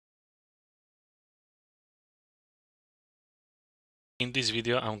In this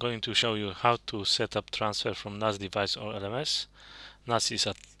video, I'm going to show you how to set up transfer from NAS device or LMS. NAS is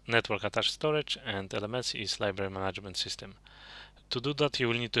a network attached storage and LMS is library management system. To do that, you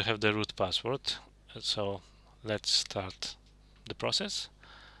will need to have the root password. So let's start the process.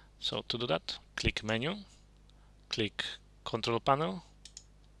 So to do that, click menu, click control panel,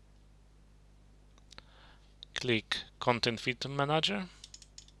 click content feed manager,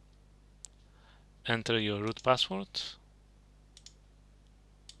 enter your root password.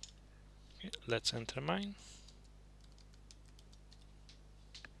 Let's enter mine.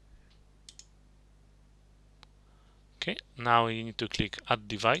 Okay, now you need to click add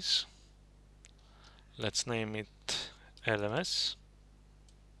device. Let's name it LMS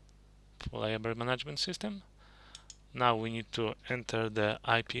for library management system. Now we need to enter the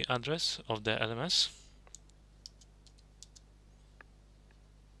IP address of the LMS.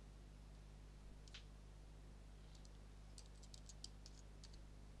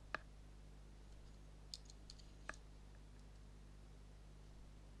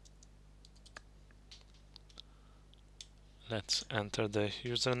 Let's enter the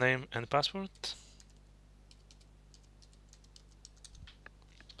username and password.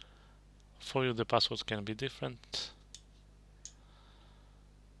 For you, the password can be different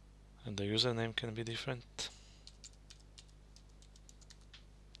and the username can be different.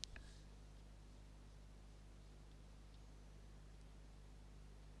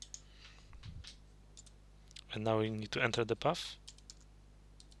 And now we need to enter the path.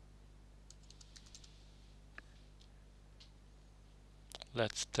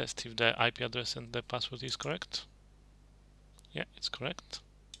 Let's test if the IP address and the password is correct. Yeah, it's correct.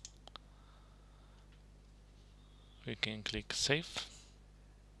 We can click save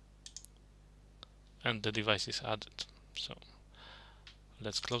and the device is added. So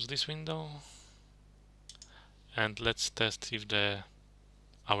let's close this window and let's test if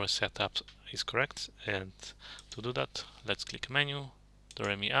our setup is correct. And to do that, let's click menu,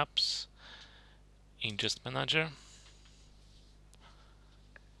 doremi apps, ingest manager.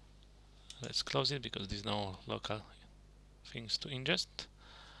 Let's close it because there's no local things to ingest.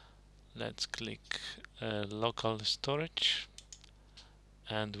 Let's click local storage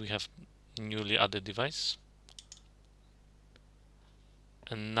and we have newly added device.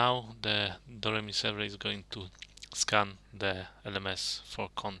 And now the doremi server is going to scan the LMS for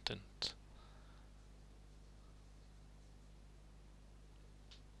content.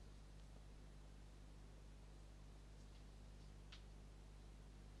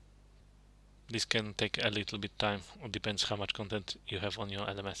 This can take a little bit time, or depends how much content you have on your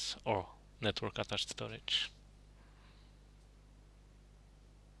LMS or network attached storage.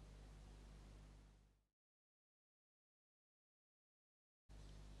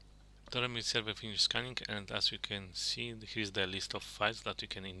 Doremi server finished scanning, and as you can see, here's the list of files that you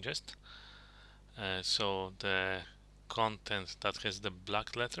can ingest. So the content that has the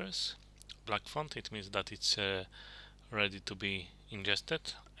black letters, black font, it means that it's ready to be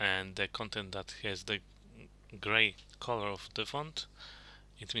ingested, and the content that has the gray color of the font,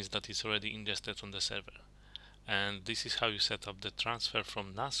 it means that it's already ingested on the server. And this is how you set up the transfer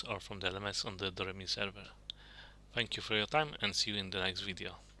from NAS or from the LMS on the doremi server. Thank you for your time and see you in the next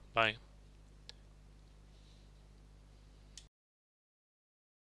video. Bye.